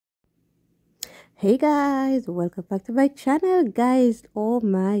Hey guys, welcome back to my channel, guys. Oh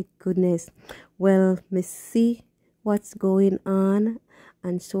my goodness. Well, me see what's going on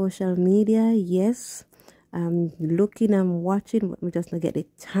social media. Yes, I'm looking, I'm watching, but me just not get the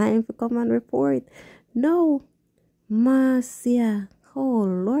time to come and report. No, Marcia. Oh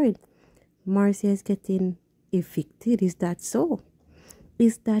Lord, Marcia is getting evicted. Is that so?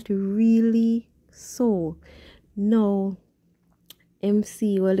 Is that really so? No,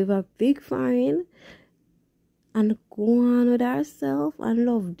 MC will leave a big fine and go on with ourselves and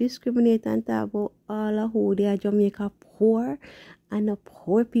love discriminate and talk about all of who they are Jamaica poor and the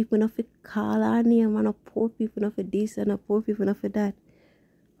poor people not for call our name and the poor people not for this and the poor people not for that.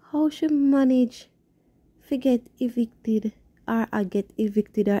 How she manage to get evicted or I get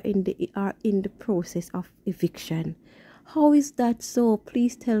evicted or in the process of eviction? How is that so?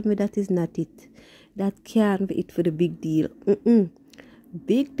 Please tell me that is not it. That can't be it for the big deal.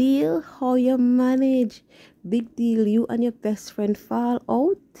 Big deal how you manage. Big deal you and your best friend fall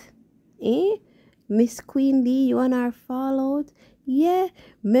out. Miss Queen D, you and her fall out. Yeah,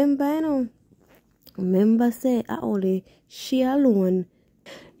 remember say I only she alone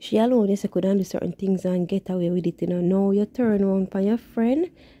yes I could do certain things and get away with it, Now you turn around for your friend.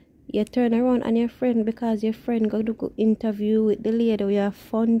 You turn around on your friend because your friend got to go interview with the lady who you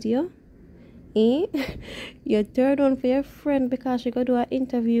fund you. You turn on for your friend because you got to do an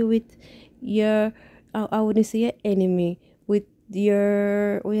interview with your I wouldn't say your enemy, with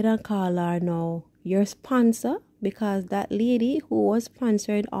your what you don't call her now, your sponsor, because that lady who was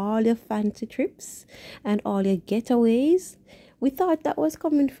sponsoring all your fancy trips and all your getaways, we thought that was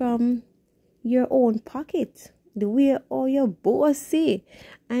coming from your own pocket. The way all your bossy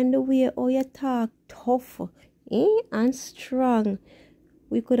and the way all you talk tough and strong.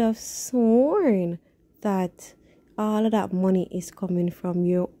 We could have sworn that all of that money is coming from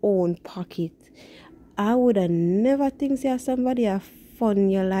your own pocket. I would have never think that somebody have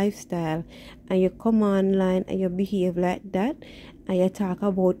fund your lifestyle and you come online and you behave like that and you talk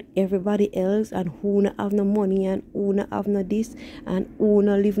about everybody else and who not have no money and who not have no this and who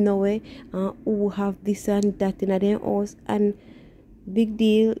not live nowhere and who have this and that in their house and big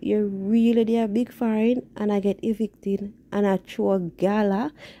deal, you're really there, big fine, and I get evicted, and I throw a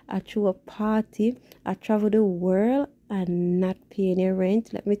gala, I throw a party, I travel the world and not pay any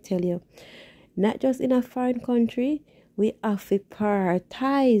rent. Let me tell you, not just in a foreign country, we have to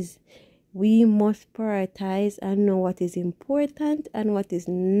prioritize. We must prioritize and know what is important and what is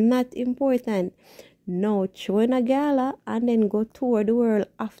not important. No, throwing a gala and then go tour the world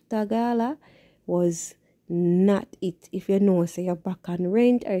after gala was not it. If you know say you're back on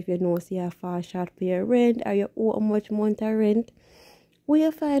rent, or if you know say you're far short for your rent, or you owe how much month of rent, where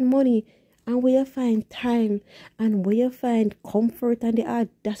you find money and where you find time and where you find comfort and the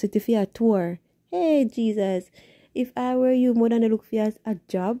audacity for your tour. Hey Jesus, if I were you, more than I look for a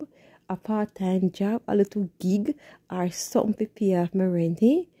job, a part-time job, a little gig or something to pay off my rent.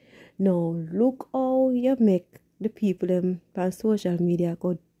 No, look how you make the people on social media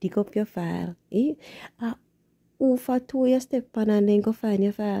go dig up your file. Who for 2 years step on and then go find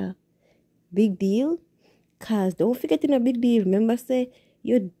your file. Big deal. Cause don't forget in a big deal. Remember say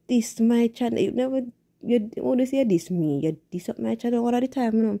you diss my channel. You want to say diss me. You diss up my channel all the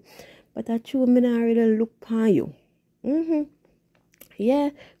time, But I true me not really look upon you.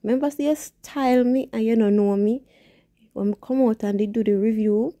 Yeah. Remember say you style me and you don't know me. When I come out and they do the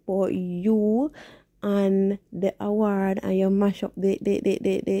review for you and the award and you mash up the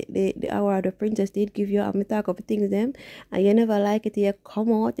award the princess did give you and me talk about things them and you never like it, you come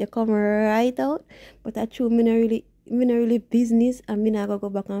right out. But I true me not really business and me not gonna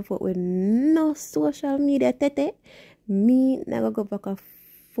go back and forth with no social media tete. Me not gonna go back and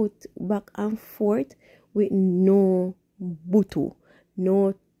forth with no butu,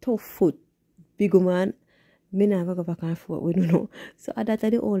 no tough foot big man. Me never go back and forth, we don't know. So that's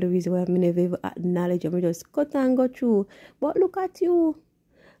the only reason why I never even acknowledge you. I just cut and go through. But look at you.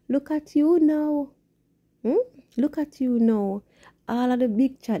 Look at you now. Look at you now. All of the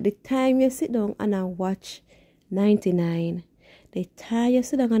big chat. The time you sit down and I watch 99. The time you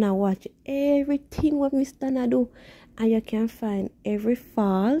sit down and I watch everything what Mr. Nana do. And you can find every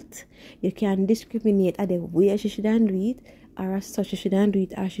fault. You can discriminate at the way she shouldn't do it. Or as such she shouldn't do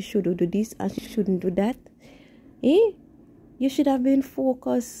it. Or she should do this and she shouldn't do that. You should have been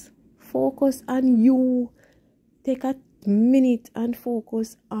focused on you. Take a minute and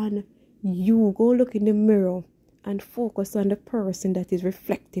focus on you. Go look in the mirror and focus on the person that is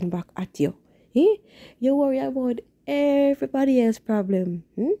reflecting back at you. You worry about everybody else's problem.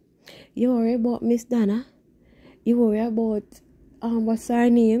 You worry about Miss Dana. You worry about what's her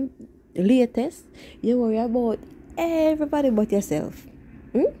name, latest, you worry about everybody but yourself.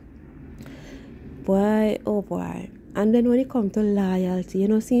 Boy, oh boy. And then when it comes to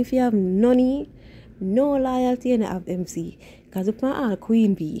loyalty, see if you have no loyalty, you have MC. Because you can all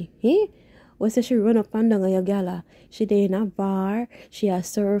queen bee. When she run up and down on your gala, she dey in a bar, she a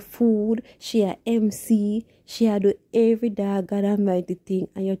serve food, she a MC, she a do every dog God almighty thing.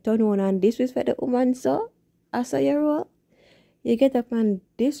 And you turn on and disrespect the woman, so? I saw your role. You get up and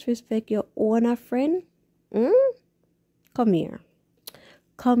disrespect your own friend? Come here.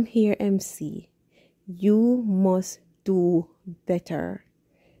 Come here, MC. You must do better.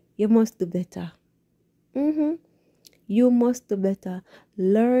 You must do better. You must do better.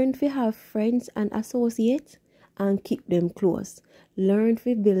 Learn to have friends and associates and keep them close. Learn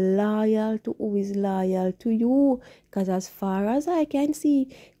to be loyal to who is loyal to you. Because as far as I can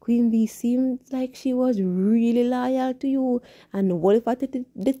see, Queen Bee seemed like she was really loyal to you. And what if I did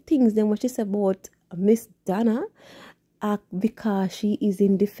the things then what she said about Miss Donna? Because she is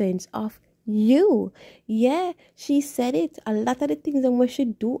in defense of you. Yeah, she said it. A lot of the things that we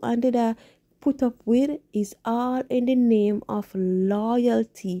should do and did put up with is all in the name of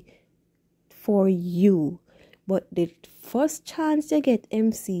loyalty for you. But the first chance you get,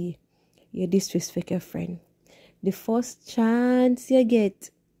 MC, you disrespect your friend. The first chance you get,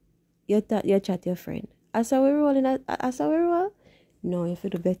 you chat your friend. As how we roll? No, you feel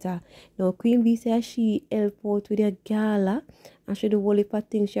do better. Now, Queen Bee says she help out with your gala and she do whole heap of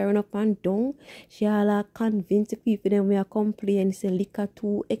things. She run up and down. She all convince the people them we are complaining say liquor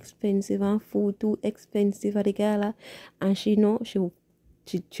too expensive and food too expensive at the gala. And she know she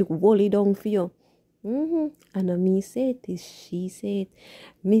whole it down for you. And me say it is she said,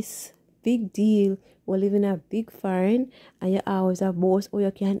 Miss Big Deal, we live in a big foreign and you always a boss or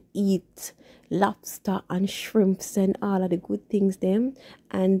you can eat lobster and shrimps and all of the good things them,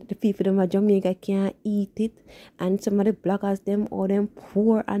 and the people them at Jamaica can't eat it, and some of the bloggers them or them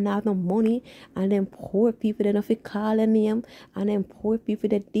poor and have no money, and them poor people they don't call a name, and them poor people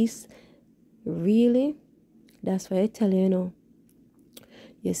that this really, that's why I tell you,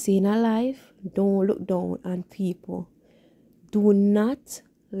 you see in a life, don't look down on people. Do not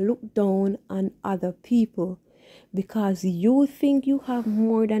look down on other people. Because you think you have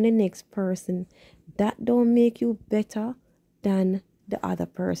more than the next person, that don't make you better than the other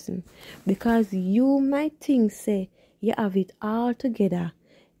person. Because you might think, say, you have it all together.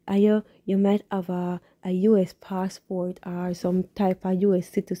 And you might have a US passport or some type of US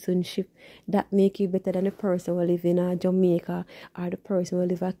citizenship that make you better than the person who live in Jamaica, or the person who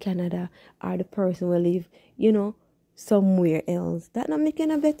live in Canada, or the person who live, somewhere else. That not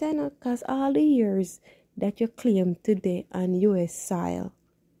making a better, because all the years that you claim today on US soil,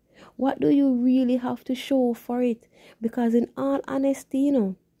 what do you really have to show for it? Because in all honesty,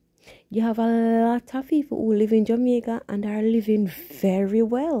 you have a lot of people who live in Jamaica and are living very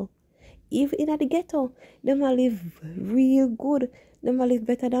well. Even in the ghetto, they might live real good. They might live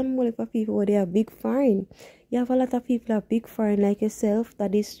better than most of people where they are big foreign. You have a lot of people are big foreign like yourself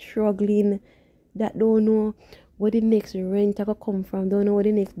that is struggling, that don't know where the next rent I go come from, don't know where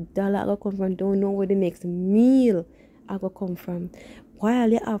the next dollar I go come from, don't know where the next meal I go come from.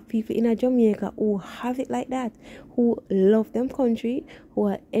 While you have people in Jamaica who have it like that, who love them country,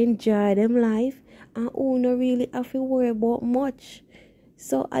 who enjoy them life, and who not really have to worry about much.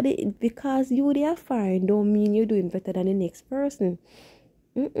 So because you they are fine, don't mean you're doing better than the next person.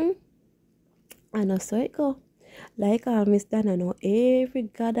 And that's how it go. Like Miss Dana know, every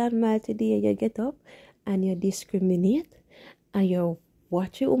God Almighty day you get up and you discriminate and you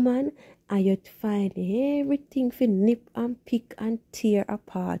watch a woman and you find everything for nip and pick and tear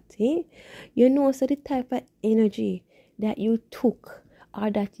apart. You know, so the type of energy that you took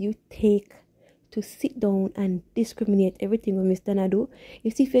or that you take to sit down and discriminate everything what Miss Dana do,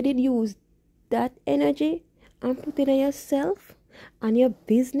 you see, if you did use that energy and put it on yourself and your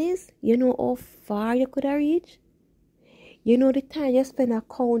business, you know how far you could have reached. You know the time you spend to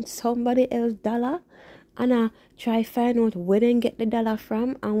count somebody else's dollar and try find out where they get the dollar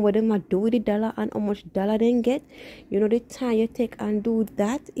from and what they might do with the dollar and how much dollar they get. You know the time you take and do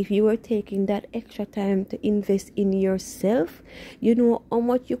that. If you were taking that extra time to invest in yourself, you know how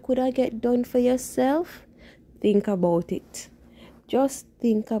much you could have get done for yourself. Think about it. Just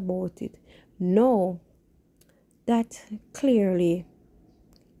think about it. Know that clearly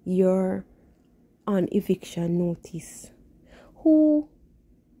you're on eviction notice. Who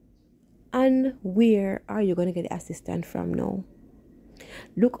and where are you going to get assistance from now?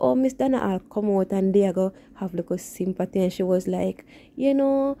 Look how Miss Donna I'll come out and they go have little sympathy, and she was like, you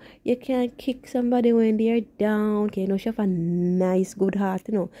know, you can't kick somebody when they're down. Okay, you know, she have a nice good heart,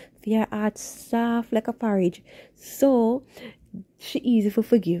 you know. Her heart soft like a porridge. So she easy for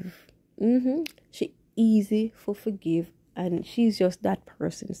forgive. She easy for forgive, and she's just that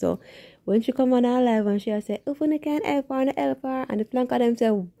person. So when she come on our live and she say, if we can help her and help her, and the plank of them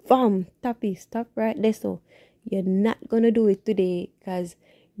say, bam, tappy, stop right there. So you're not gonna do it today, because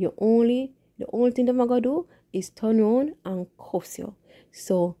the only thing that I'm gonna do is turn around and cuss you.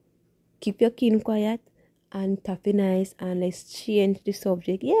 So keep your kin quiet and tappy nice, and let's change the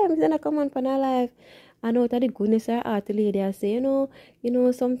subject. Yeah, I'm gonna come on for our live. I know that the goodness of art lady, I say, you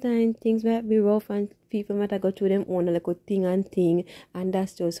know, sometimes things might be rough and people might go through them own like a thing, and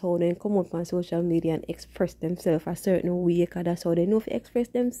that's just how they come up on social media and express themselves a certain way, because that's how they know to express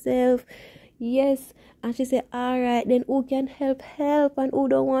themselves. Yes. And she said, alright, then who can help, and who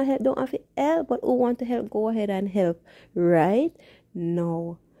don't want help, don't have to help, but who want to help, go ahead and help, right?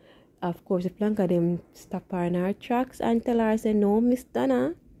 No. Of course, the plank of them stop her in her tracks and tell her, say, no, Miss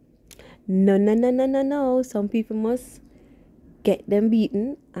Donna, no. Some people must get them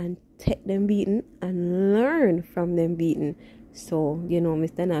beaten and take them beaten and learn from them beaten. So, you know,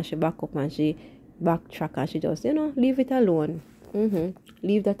 Miss Donna, she back up and she backtrack and she just, you know, leave it alone.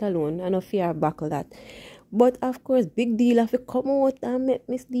 Leave that alone. I don't fear buckle that. But of course, big deal if you come out and make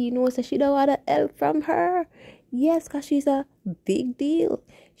Miss D know so she don't want help from her. Yes, because she's a big deal.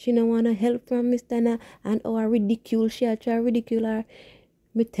 She don't want to help from Miss Donna, and ridicule. She'll try to ridicule her.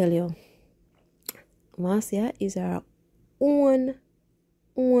 Me tell you, Marcia is her own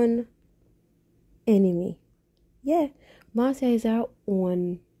enemy. Yeah, Marcia is her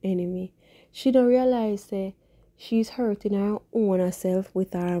own enemy. She don't realize she's hurting her own herself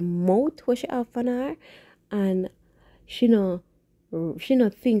with her mouth what she have on her, and she not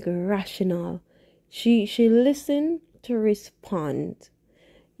think rational. She listen to respond.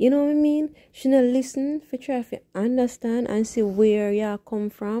 You know what I mean? She not listen for try to understand and see where you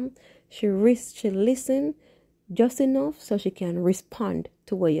come from. She listen just enough so she can respond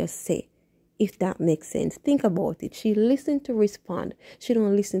to what you say. If that makes sense. Think about it. She listen to respond. She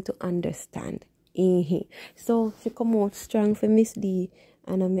don't listen to understand. So she come out strong for Miss D,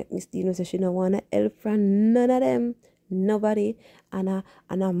 and I make Miss D know so she don't wanna help from none of them. Nobody. And I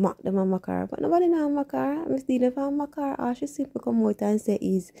mock them and mock her. But nobody now mock her. Miss D never mock her. All she simply come out and say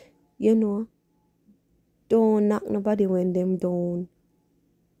is, you know, don't knock nobody when them down.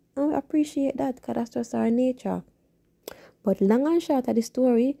 And we appreciate that, because that's just our nature. But long and short of the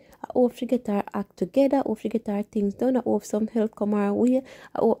story, I hope she get her act together. I hope she get her things done. I hope some help come her way.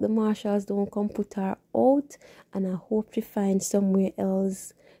 I hope the marshals don't come put her out. And I hope she finds somewhere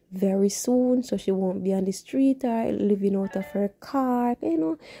else very soon, so she won't be on the street or living out of her car. You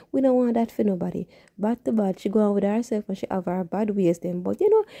know, we don't want that for nobody. Bad to bad, she go on with herself and she have her bad ways then. But you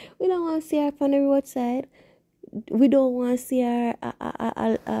know, we don't want to see her on the roadside. We don't want to see her,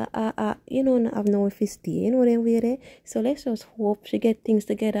 you know, have no stay, you know, them way there. So let's just hope she get things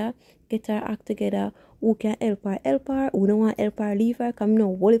together, get her act together. Who can help her? Who don't want to help her, leave her. Come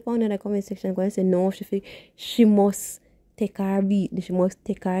no, hold it on in the comment section. Go and say no, she must take her beat, she must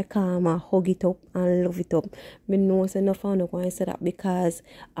take her calm and hug it up and love it up. Me know say no found going to say that because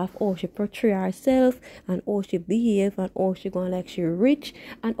of how she portray herself and how she behave and how she going like she rich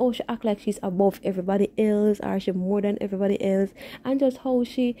and how she act like she's above everybody else or she more than everybody else, and just how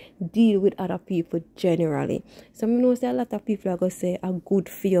she deal with other people generally. So me know say a lot of people are going to say a good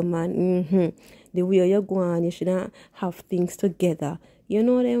for you, man. The way you go on, you shouldn't have things together. You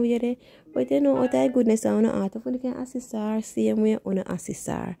know them way there. But you know, out of goodness on the art of you can assist her, same way on the assist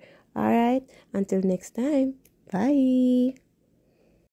her. Alright, until next time. Bye.